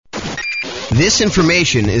This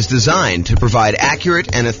information is designed to provide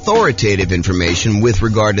accurate and authoritative information with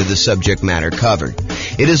regard to the subject matter covered.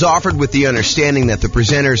 It is offered with the understanding that the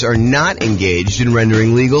presenters are not engaged in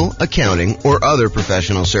rendering legal, accounting, or other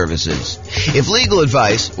professional services. If legal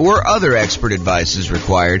advice or other expert advice is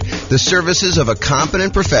required, the services of a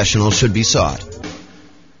competent professional should be sought.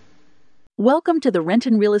 Welcome to the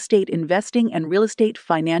Renton Real Estate Investing and Real Estate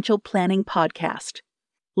Financial Planning Podcast.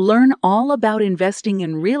 Learn all about investing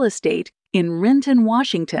in real estate in Renton,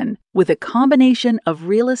 Washington, with a combination of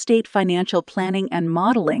real estate financial planning and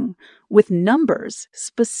modeling with numbers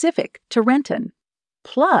specific to Renton,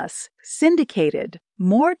 plus syndicated,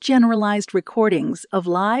 more generalized recordings of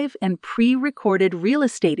live and pre-recorded real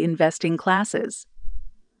estate investing classes.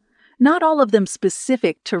 Not all of them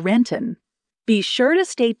specific to Renton. Be sure to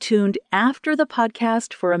stay tuned after the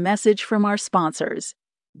podcast for a message from our sponsors.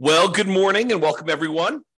 Well, good morning and welcome,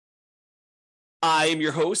 everyone. I am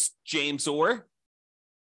your host, James Orr,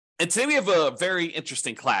 and today we have a very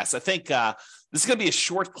interesting class. I think this is going to be a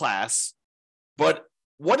short class, but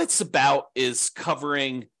what it's about is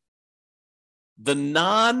covering the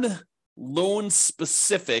non-loan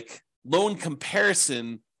specific, loan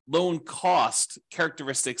comparison, loan cost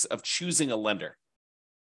characteristics of choosing a lender.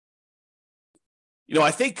 You know, I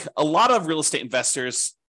think a lot of real estate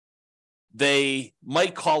investors, they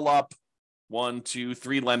might call up 1, 2,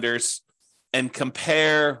 3 lenders and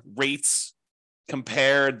compare rates,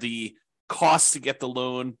 compare the cost to get the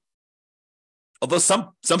loan. Although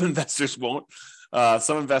some investors won't.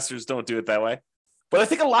 Some investors don't do it that way. But I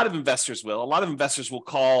think a lot of investors will. A lot of investors will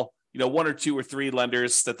call, 1 or 2 or 3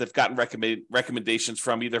 lenders that they've gotten recommendations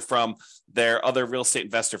from, either from their other real estate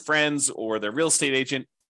investor friends or their real estate agent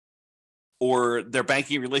or their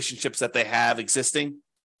banking relationships that they have existing.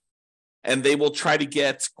 And they will try to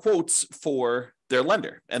get quotes for their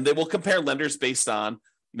lender, and they will compare lenders based on,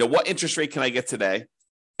 what interest rate can I get today,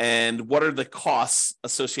 and what are the costs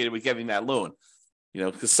associated with getting that loan?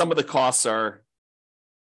 Because some of the costs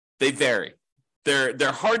they vary.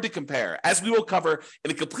 They're hard to compare, as we will cover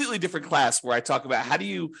in a completely different class where I talk about how do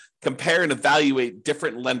you compare and evaluate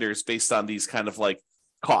different lenders based on these kind of like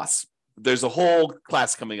costs. There's a whole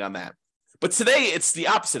class coming on that. But today it's the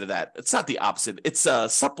opposite of that. It's not the opposite. It's a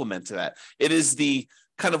supplement to that. It is the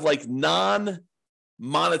kind of like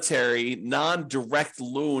non-monetary, non-direct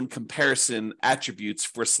loan comparison attributes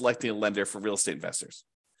for selecting a lender for real estate investors.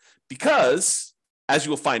 Because, as you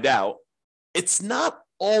will find out, it's not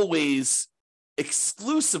always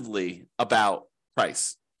exclusively about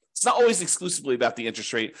price. It's not always exclusively about the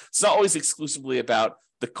interest rate. It's not always exclusively about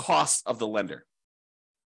the cost of the lender.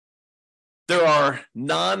 There are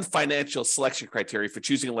non-financial selection criteria for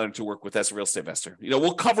choosing a lender to work with as a real estate investor.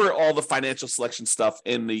 We'll cover all the financial selection stuff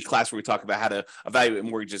in the class where we talk about how to evaluate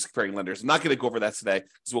mortgages comparing lenders. I'm not going to go over that today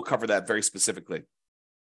because we'll cover that very specifically.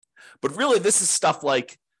 But really, this is stuff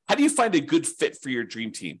like, how do you find a good fit for your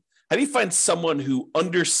dream team? How do you find someone who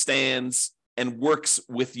understands and works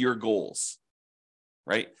with your goals,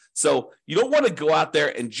 right? So you don't want to go out there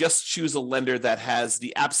and just choose a lender that has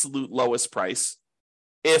the absolute lowest price.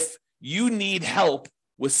 If you need help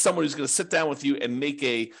with someone who's going to sit down with you and make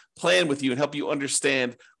a plan with you and help you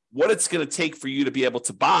understand what it's going to take for you to be able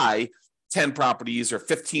to buy 10 properties or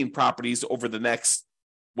 15 properties over the next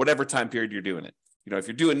whatever time period you're doing it. If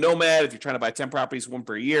you're doing Nomad, if you're trying to buy 10 properties, 1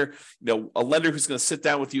 per year, a lender who's going to sit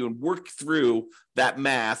down with you and work through that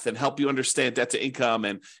math and help you understand debt to income.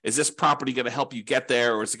 And is this property going to help you get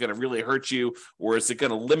there, or is it going to really hurt you, or is it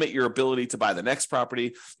going to limit your ability to buy the next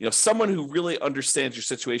property? Someone who really understands your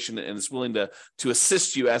situation and is willing to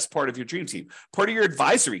assist you as part of your dream team, part of your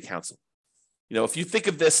advisory council. If you think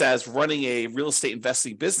of this as running a real estate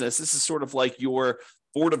investing business, this is sort of like your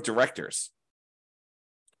board of directors,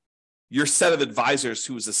 your set of advisors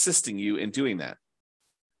who is assisting you in doing that.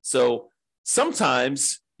 So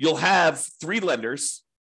sometimes you'll have 3 lenders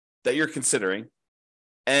that you're considering,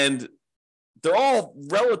 and they're all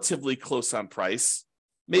relatively close on price.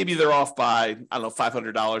 Maybe they're off by,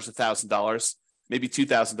 $500, $1,000, maybe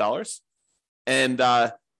 $2,000. And,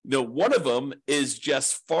 one of them is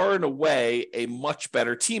just far and away a much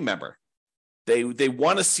better team member. They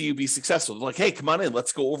want to see you be successful. They're like, hey, come on in.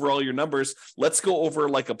 Let's go over all your numbers. Let's go over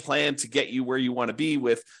like a plan to get you where you want to be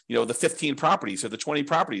with, the 15 properties or the 20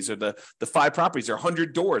 properties or the 5 properties or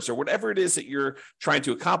 100 doors or whatever it is that you're trying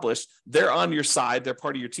to accomplish. They're on your side. They're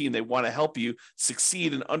part of your team. They want to help you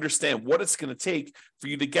succeed and understand what it's going to take for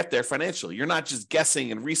you to get there financially. You're not just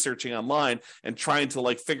guessing and researching online and trying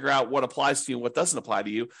to figure out what applies to you and what doesn't apply to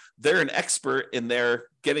you. They're an expert in their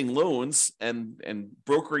getting loans and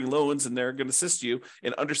brokering loans, and they're going to assist you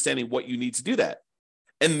in understanding what you need to do that.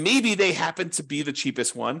 And maybe they happen to be the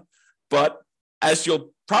cheapest one. But as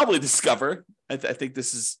you'll probably discover, I think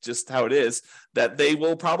this is just how it is, that they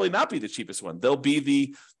will probably not be the cheapest one. They'll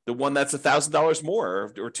be the one that's $1,000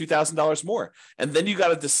 more or $2,000 more. And then you got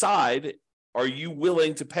to decide, are you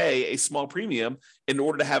willing to pay a small premium in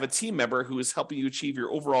order to have a team member who is helping you achieve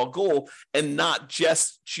your overall goal and not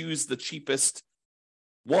just choose the cheapest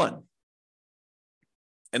one?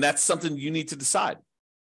 And that's something you need to decide.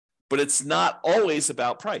 But it's not always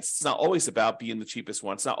about price. It's not always about being the cheapest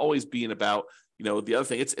one. It's not always being about, the other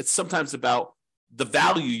thing. It's sometimes about the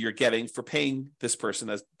value you're getting for paying this person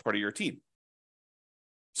as part of your team.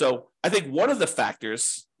 So I think one of the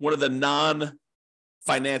factors, one of the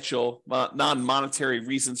non-financial, non-monetary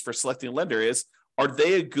reasons for selecting a lender is, are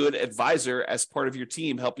they a good advisor as part of your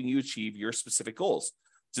team helping you achieve your specific goals?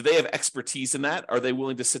 Do they have expertise in that? Are they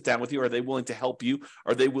willing to sit down with you? Are they willing to help you?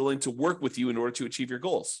 Are they willing to work with you in order to achieve your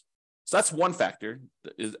goals? So that's one factor.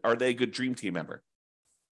 Are they a good dream team member?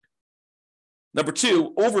 Number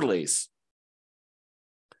two, overlays.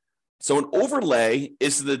 So an overlay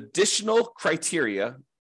is an additional criteria,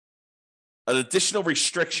 an additional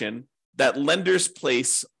restriction that lenders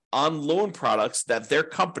place on loan products that their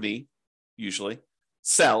company usually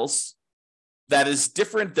sells that is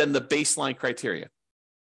different than the baseline criteria.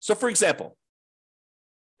 So for example,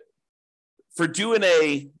 for doing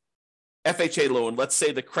a FHA loan, let's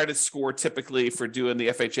say the credit score typically for doing the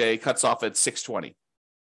FHA cuts off at 620.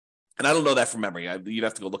 And I don't know that from memory. You'd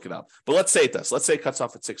have to go look it up. But let's say it does. Let's say it cuts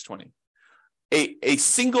off at 620. A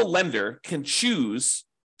single lender can choose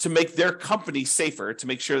to make their company safer, to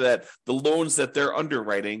make sure that the loans that they're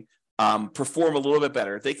underwriting perform a little bit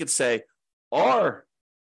better. They could say, our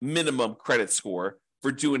minimum credit score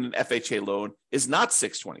for doing an FHA loan is not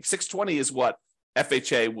 620. 620 is what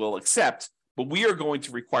FHA will accept, but we are going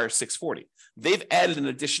to require 640. They've added an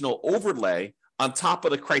additional overlay on top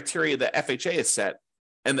of the criteria that FHA has set,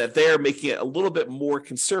 and that they're making it a little bit more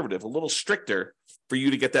conservative, a little stricter for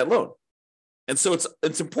you to get that loan. And so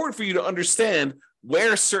it's important for you to understand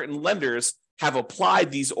where certain lenders have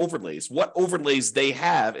applied these overlays, what overlays they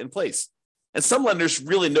have in place. And some lenders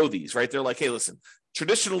really know these, right? They're like, hey, listen,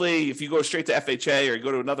 traditionally, if you go straight to FHA or you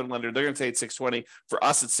go to another lender, they're going to say it's 620. For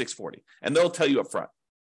us, it's 640. And they'll tell you up front.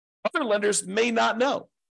 Other lenders may not know.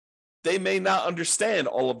 They may not understand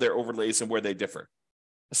all of their overlays and where they differ,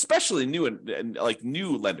 especially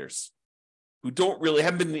new lenders who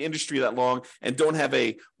haven't been in the industry that long and don't have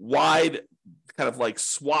a wide kind of like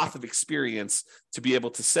swath of experience to be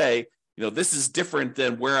able to say, this is different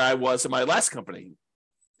than where I was in my last company.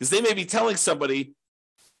 Because they may be telling somebody,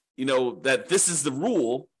 that this is the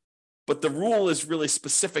rule, but the rule is really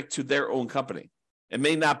specific to their own company. It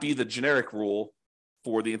may not be the generic rule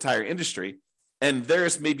for the entire industry, and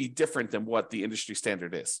theirs may be different than what the industry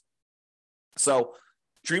standard is. So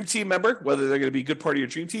dream team member, whether they're going to be a good part of your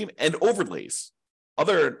dream team, and overlays.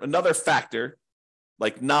 Another factor,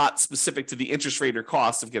 like not specific to the interest rate or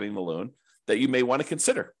cost of getting the loan, that you may want to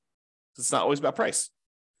consider. It's not always about price.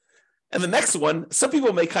 And the next one, some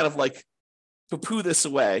people may kind of like poo-poo this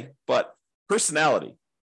away, but personality.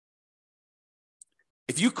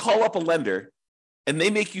 If you call up a lender and they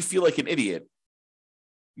make you feel like an idiot,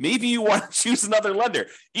 maybe you want to choose another lender,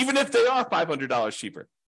 even if they are $500 cheaper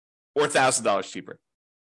or $1,000 cheaper.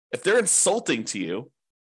 If they're insulting to you,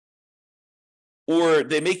 or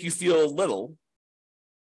they make you feel little,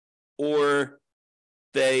 or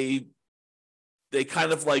they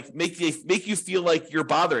kind of like make you feel like you're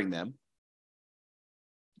bothering them,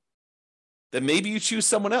 then maybe you choose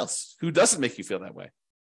someone else who doesn't make you feel that way.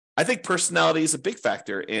 I think personality is a big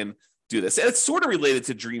factor in do this. And it's sort of related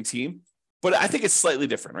to Dream Team, but I think it's slightly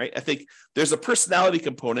different, right? I think there's a personality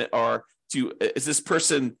component, is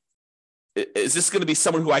this going to be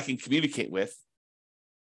someone who I can communicate with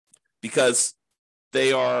because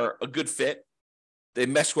they are a good fit, they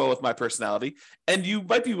mesh well with my personality, and you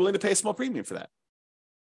might be willing to pay a small premium for that.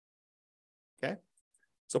 Okay?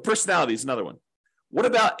 So personality is another one. What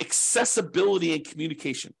about accessibility and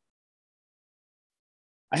communication?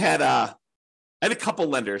 I had a couple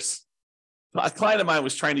lenders. A client of mine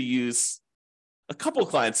was trying to use, a couple of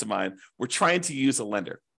clients of mine were trying to use a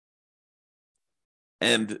lender.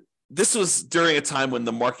 And this was during a time when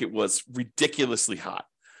the market was ridiculously hot.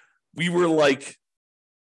 We were like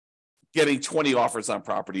getting 20 offers on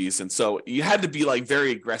properties. And so you had to be like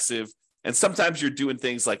very aggressive. And sometimes you're doing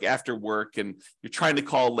things like after work and you're trying to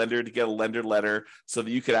call a lender to get a lender letter so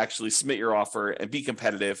that you could actually submit your offer and be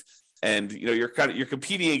competitive. And you're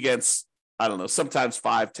competing against, I don't know, sometimes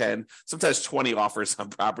 5, 10, sometimes 20 offers on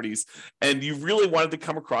properties. And you really wanted to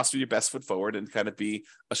come across with your best foot forward and kind of be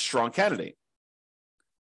a strong candidate.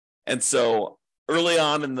 And so early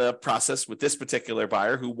on in the process with this particular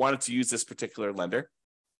buyer who wanted to use this particular lender,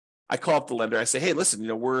 I call up the lender. I say, hey, listen,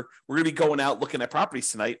 we're going to be going out looking at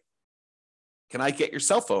properties tonight. Can I get your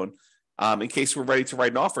cell phone in case we're ready to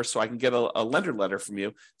write an offer so I can get a lender letter from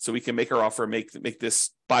you so we can make our offer, make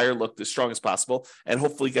this buyer look as strong as possible and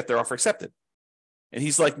hopefully get their offer accepted. And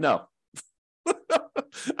he's like, no,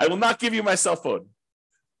 I will not give you my cell phone.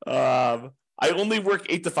 I only work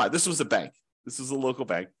 8 to 5. This was a bank. This was a local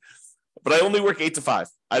bank, but I only work 8 to 5.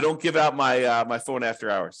 I don't give out my phone after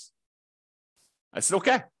hours. I said,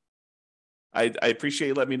 okay. I appreciate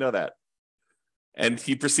you letting me know that. And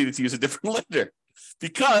he proceeded to use a different lender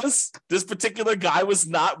because this particular guy was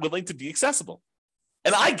not willing to be accessible.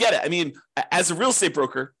 And I get it. I mean, as a real estate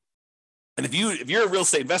broker, and if you're a real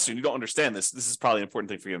estate investor and you don't understand this is probably an important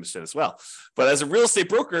thing for you to understand as well. But as a real estate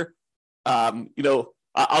broker, I'll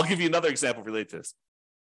give you another example related to this.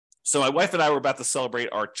 So my wife and I were about to celebrate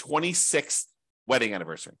our 26th wedding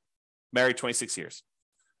anniversary, married 26 years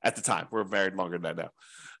at the time. We're married longer than that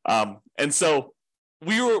now. And so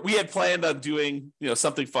we had planned on doing,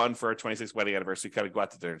 something fun for our 26th wedding anniversary, kind of go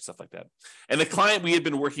out to dinner and stuff like that. And the client we had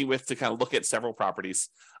been working with to kind of look at several properties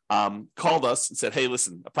called us and said, hey,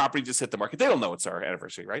 listen, a property just hit the market. They don't know it's our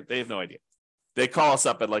anniversary, right? They have no idea. They call us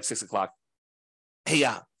up at like 6:00. Hey,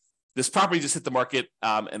 this property just hit the market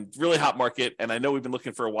and really hot market. And I know we've been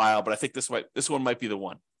looking for a while, but I think this one might be the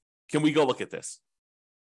one. Can we go look at this?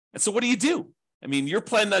 And so what do? I mean, you're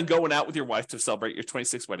planning on going out with your wife to celebrate your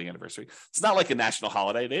 26th wedding anniversary. It's not like a national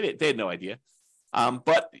holiday. They had no idea.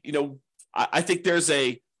 But, I think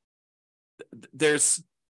there's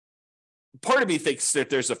part of me thinks that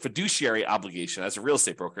there's a fiduciary obligation as a real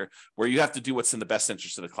estate broker where you have to do what's in the best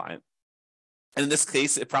interest of the client. And in this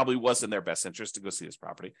case, it probably was in their best interest to go see this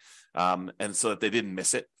property. And so that they didn't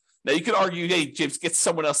miss it. Now, you could argue, hey, James, get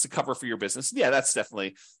someone else to cover for your business. Yeah, that's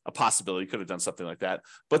definitely a possibility. You could have done something like that.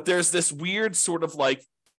 But there's this weird sort of like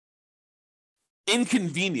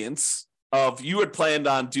inconvenience of you had planned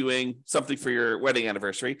on doing something for your wedding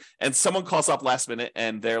anniversary, and someone calls up last minute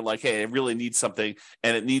and they're like, hey, I really need something,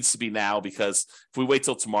 and it needs to be now because if we wait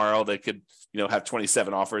till tomorrow, they could have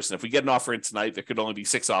 27 offers. And if we get an offer in tonight, there could only be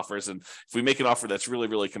 6 offers. And if we make an offer that's really,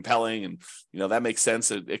 really compelling and, that makes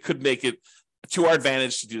sense, it could make it to our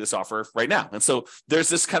advantage to do this offer right now. And so there's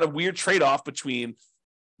this kind of weird trade-off between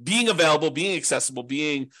being available, being accessible,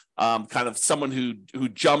 being kind of someone who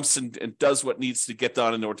jumps and does what needs to get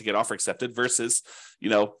done in order to get offer accepted versus,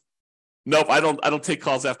 nope, I don't take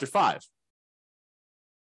calls after 5.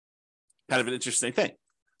 Kind of an interesting thing.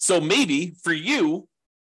 So maybe for you,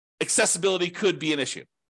 accessibility could be an issue,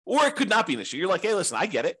 or it could not be an issue. You're like, hey, listen, I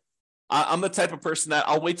get it. I'm the type of person that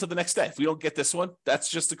I'll wait till the next day. If we don't get this one, that's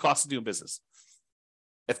just the cost of doing business.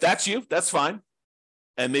 If that's you, that's fine.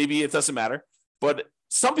 And maybe it doesn't matter. But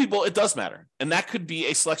some people, it does matter. And that could be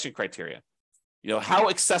a selection criteria. How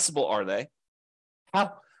accessible are they?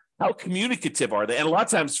 How communicative are they? And a lot of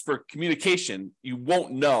times for communication, you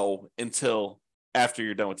won't know until after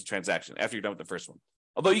you're done with the transaction, after you're done with the first one.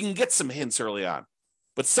 Although you can get some hints early on.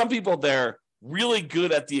 But some people, they're really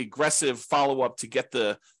good at the aggressive follow-up to get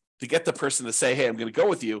the person to say, hey, I'm going to go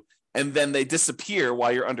with you. And then they disappear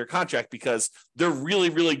while you're under contract because they're really,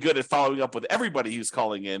 really good at following up with everybody who's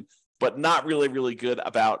calling in, but not really, really good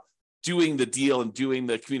about doing the deal and doing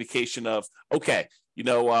the communication of, okay,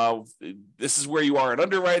 this is where you are in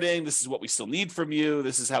underwriting. This is what we still need from you.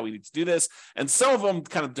 This is how we need to do this. And some of them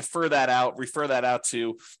kind of refer that out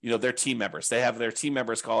to, their team members. They have their team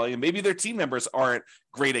members calling, and maybe their team members aren't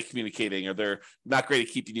great at communicating, or they're not great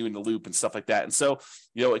at keeping you in the loop and stuff like that. And so,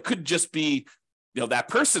 it could just be, that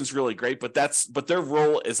person's really great, but their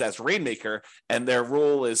role is as rainmaker, and their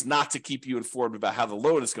role is not to keep you informed about how the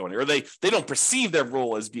loan is going, or they don't perceive their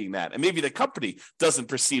role as being that. And maybe the company doesn't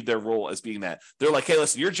perceive their role as being that. They're like, hey,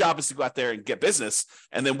 listen, your job is to go out there and get business,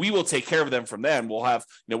 and then we will take care of them from then. We'll have,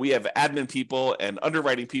 we have admin people and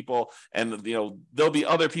underwriting people, and, there'll be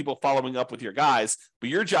other people following up with your guys, but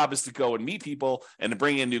your job is to go and meet people and to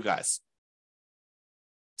bring in new guys.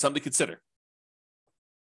 Something to consider.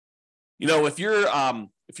 If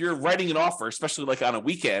you're writing an offer, especially like on a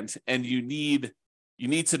weekend, and you need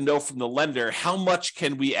to know from the lender how much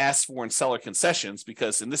can we ask for in seller concessions,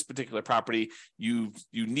 because in this particular property, you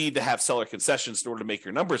need to have seller concessions in order to make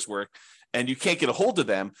your numbers work, and you can't get a hold of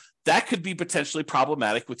them, that could be potentially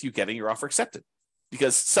problematic with you getting your offer accepted,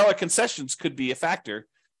 because seller concessions could be a factor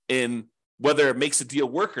in whether it makes a deal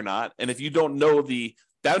work or not. And if you don't know the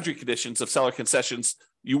boundary conditions of seller concessions,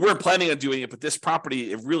 you weren't planning on doing it, but this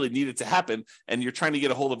property, it really needed to happen, and you're trying to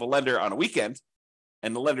get a hold of a lender on a weekend,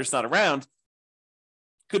 and the lender's not around,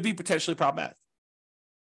 could be potentially problematic.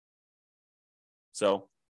 So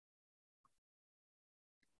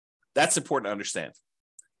That's important to understand.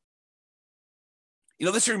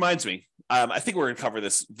 This reminds me, I think we're going to cover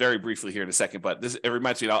this very briefly here in a second, but it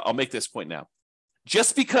reminds me, I'll make this point now.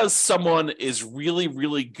 Just because someone is really,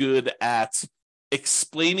 really good at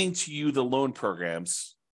explaining to you the loan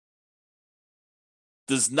programs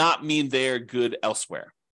does not mean they're good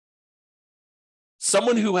elsewhere.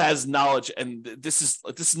 Someone who has knowledge, and this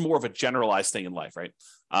is more of a generalized thing in life, right?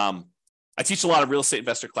 I teach a lot of real estate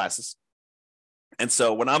investor classes. And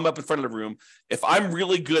so when I'm up in front of the room, if I'm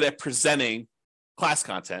really good at presenting class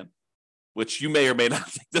content, which you may or may not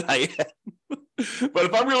think that I am, but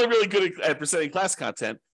if I'm really, really good at presenting class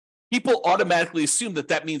content, people automatically assume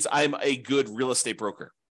that means I'm a good real estate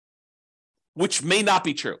broker, which may not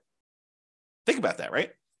be true. Think about that,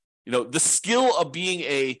 right? The skill of being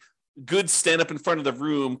a good stand up in front of the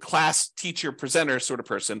room, class teacher, presenter sort of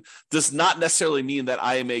person does not necessarily mean that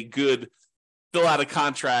I am a good fill out a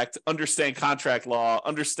contract, understand contract law,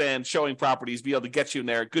 understand showing properties, be able to get you in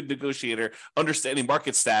there, good negotiator, understanding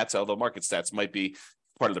market stats, although market stats might be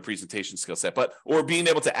part of the presentation skill set, or being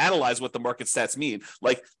able to analyze what the market stats mean.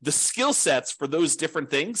 Like the skill sets for those different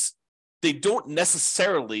things, they don't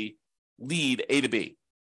necessarily lead A to B.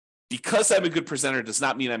 Because I'm a good presenter does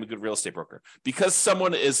not mean I'm a good real estate broker. Because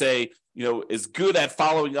someone is is good at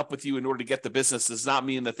following up with you in order to get the business does not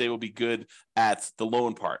mean that they will be good at the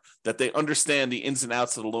loan part, that they understand the ins and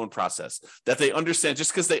outs of the loan process, that they understand,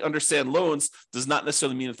 just because they understand loans does not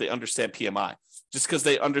necessarily mean that they understand PMI. Just because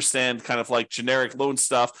they understand kind of like generic loan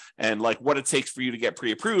stuff and like what it takes for you to get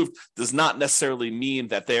pre-approved does not necessarily mean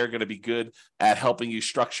that they are going to be good at helping you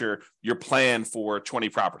structure your plan for 20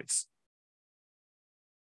 properties.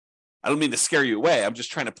 I don't mean to scare you away. I'm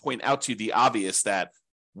just trying to point out to you the obvious that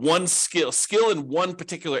one skill in one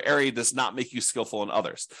particular area does not make you skillful in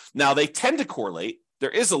others. Now, they tend to correlate. There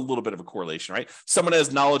is a little bit of a correlation, right? Someone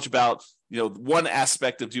has knowledge about, one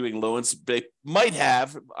aspect of doing loans, they might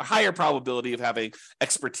have a higher probability of having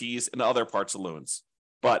expertise in other parts of loans.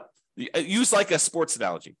 But use like a sports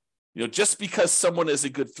analogy. Just because someone is a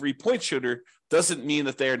good 3-point shooter doesn't mean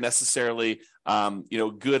that they are necessarily,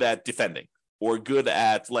 good at defending or good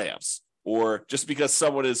at layups, or just because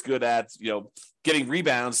someone is good at, getting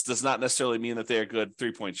rebounds does not necessarily mean that they're a good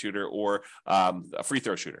 3-point shooter or a free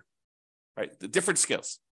throw shooter, right? The different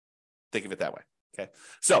skills. Think of it that way. Okay.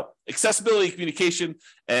 So accessibility, communication,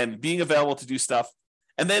 and being available to do stuff.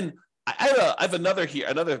 And then I have another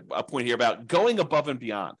point here about going above and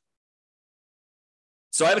beyond.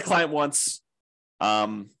 So I had a client once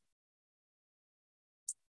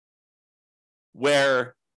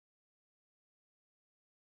where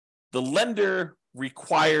the lender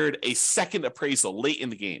required a second appraisal late in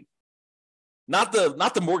the game. Not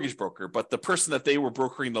the mortgage broker, but the person that they were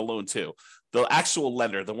brokering the loan to, the actual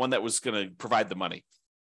lender, the one that was going to provide the money.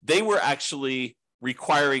 They were actually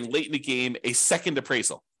requiring late in the game a second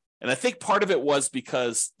appraisal. And I think part of it was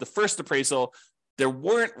because the first appraisal, there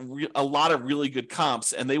weren't a lot of really good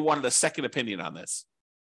comps, and they wanted a second opinion on this.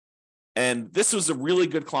 And this was a really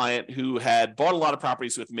good client who had bought a lot of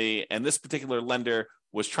properties with me, and this particular lender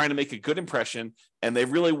was trying to make a good impression, and they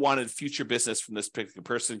really wanted future business from this particular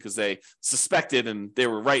person because they suspected, and they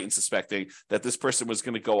were right in suspecting, that this person was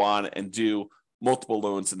going to go on and do multiple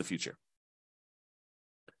loans in the future.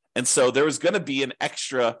 And so there was going to be an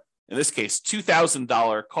extra, in this case,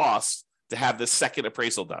 $2,000 cost to have this second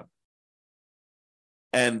appraisal done.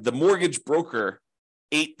 And the mortgage broker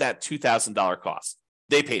ate that $2,000 cost.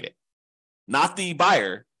 They paid it. Not the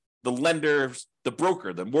buyer, the lender, the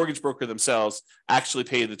broker, the mortgage broker themselves actually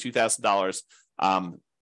paid the $2,000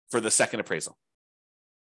 for the second appraisal.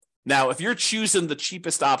 Now, if you're choosing the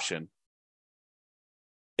cheapest option,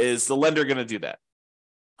 is the lender going to do that?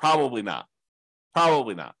 Probably not.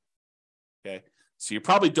 Probably not. Okay. So you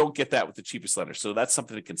probably don't get that with the cheapest lender. So that's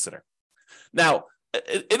something to consider. Now,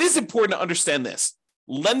 it is important to understand this.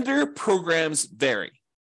 Lender programs vary.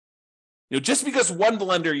 Just because one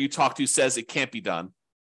lender you talk to says it can't be done,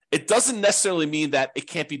 it doesn't necessarily mean that it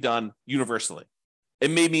can't be done universally.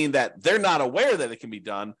 It may mean that they're not aware that it can be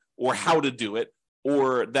done or how to do it,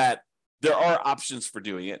 or that there are options for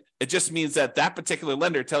doing it. It just means that that particular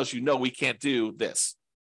lender tells you, no, we can't do this.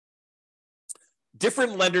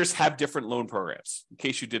 Different lenders have different loan programs, in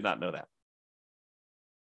case you did not know that.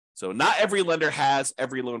 So not every lender has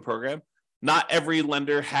every loan program. Not every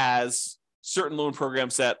lender has certain loan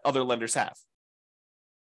programs that other lenders have.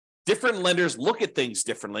 Different lenders look at things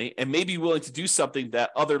differently and may be willing to do something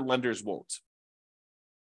that other lenders won't.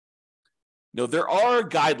 There are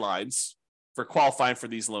guidelines for qualifying for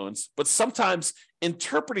these loans, but sometimes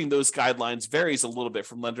interpreting those guidelines varies a little bit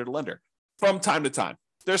from lender to lender from time to time.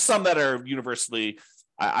 There's some that are universally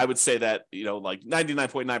I would say that, like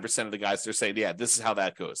 99.9% of the guys, they're saying, yeah, this is how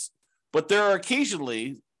that goes. But there are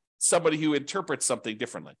occasionally somebody who interprets something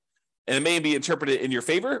differently. And it may be interpreted in your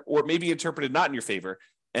favor, or it may be interpreted not in your favor.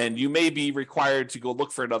 And you may be required to go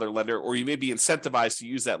look for another lender, or you may be incentivized to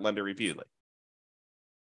use that lender repeatedly.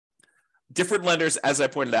 Different lenders, as I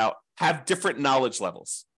pointed out, have different knowledge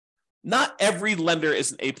levels. Not every lender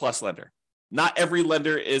is an A+ lender. Not every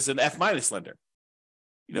lender is an F- lender.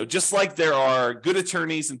 Just like there are good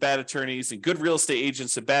attorneys and bad attorneys, and good real estate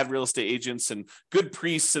agents and bad real estate agents, and good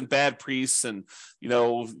priests and bad priests, and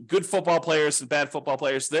good football players and bad football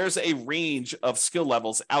players, there's a range of skill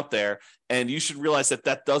levels out there, and you should realize that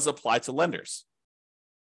that does apply to lenders.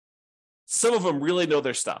 Some of them really know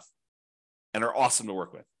their stuff and are awesome to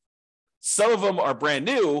work with. Some of them are brand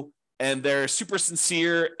new and they're super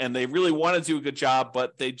sincere and they really want to do a good job,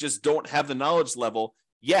 but they just don't have the knowledge level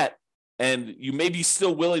yet. And you may be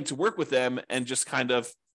still willing to work with them and just kind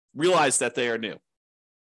of realize that they are new.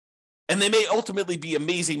 And they may ultimately be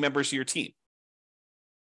amazing members of your team.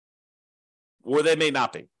 Or they may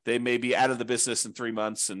not be. They may be out of the business in 3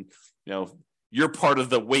 months and, you're part of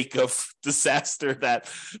the wake of disaster that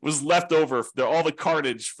was left over, all the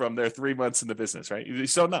carnage from their 3 months in the business, right? You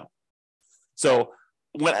just don't know. So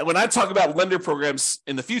when I talk about lender programs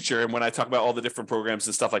in the future, and when I talk about all the different programs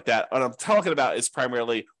and stuff like that, what I'm talking about is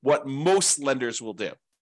primarily what most lenders will do.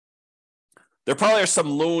 There probably are some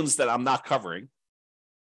loans that I'm not covering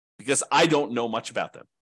because I don't know much about them.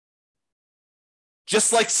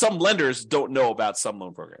 Just like some lenders don't know about some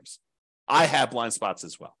loan programs. I have blind spots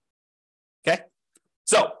as well. Okay?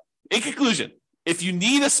 So, in conclusion, if you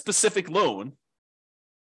need a specific loan,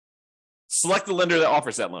 select the lender that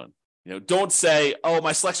offers that loan. Don't say, oh,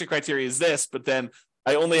 my selection criteria is this, but then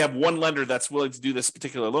I only have one lender that's willing to do this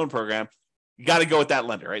particular loan program. You got to go with that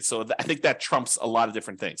lender, right? So I think that trumps a lot of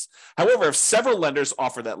different things. However, if several lenders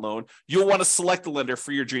offer that loan, you'll want to select the lender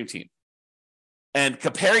for your dream team. And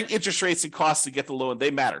comparing interest rates and costs to get the loan,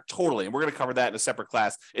 they matter totally. And we're going to cover that in a separate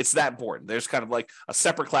class. It's that important. There's kind of like a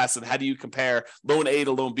separate class on how do you compare loan A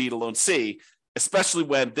to loan B to loan C, especially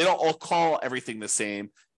when they don't all call everything the same.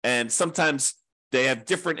 And sometimes they have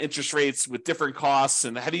different interest rates with different costs.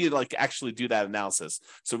 And how do you actually do that analysis?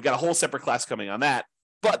 So we've got a whole separate class coming on that.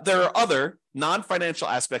 But there are other non-financial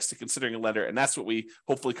aspects to considering a lender, and that's what we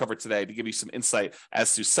hopefully covered today to give you some insight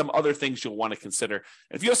as to some other things you'll want to consider.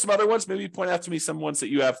 And if you have some other ones, maybe point out to me some ones that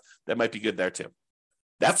you have that might be good there too.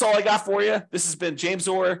 That's all I got for you. This has been James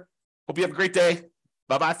Orr. Hope you have a great day.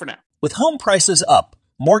 Bye-bye for now. With home prices up,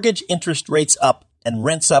 mortgage interest rates up, and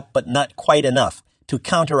rents up but not quite enough to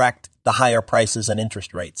counteract the higher prices and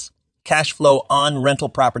interest rates, cash flow on rental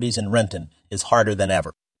properties in Renton is harder than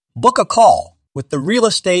ever. Book a call with the Real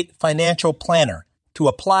Estate Financial Planner to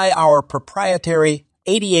apply our proprietary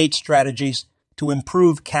 88 strategies to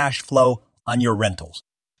improve cash flow on your rentals.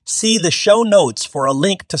 See the show notes for a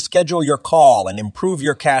link to schedule your call and improve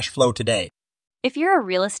your cash flow today. If you're a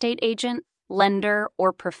real estate agent, lender,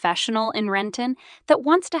 or professional in Renton that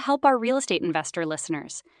wants to help our real estate investor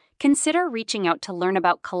listeners, consider reaching out to learn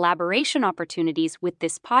about collaboration opportunities with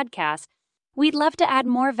this podcast. We'd love to add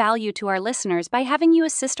more value to our listeners by having you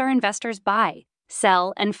assist our investors buy,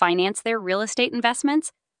 sell, and finance their real estate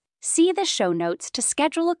investments. See the show notes to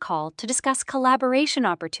schedule a call to discuss collaboration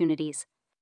opportunities.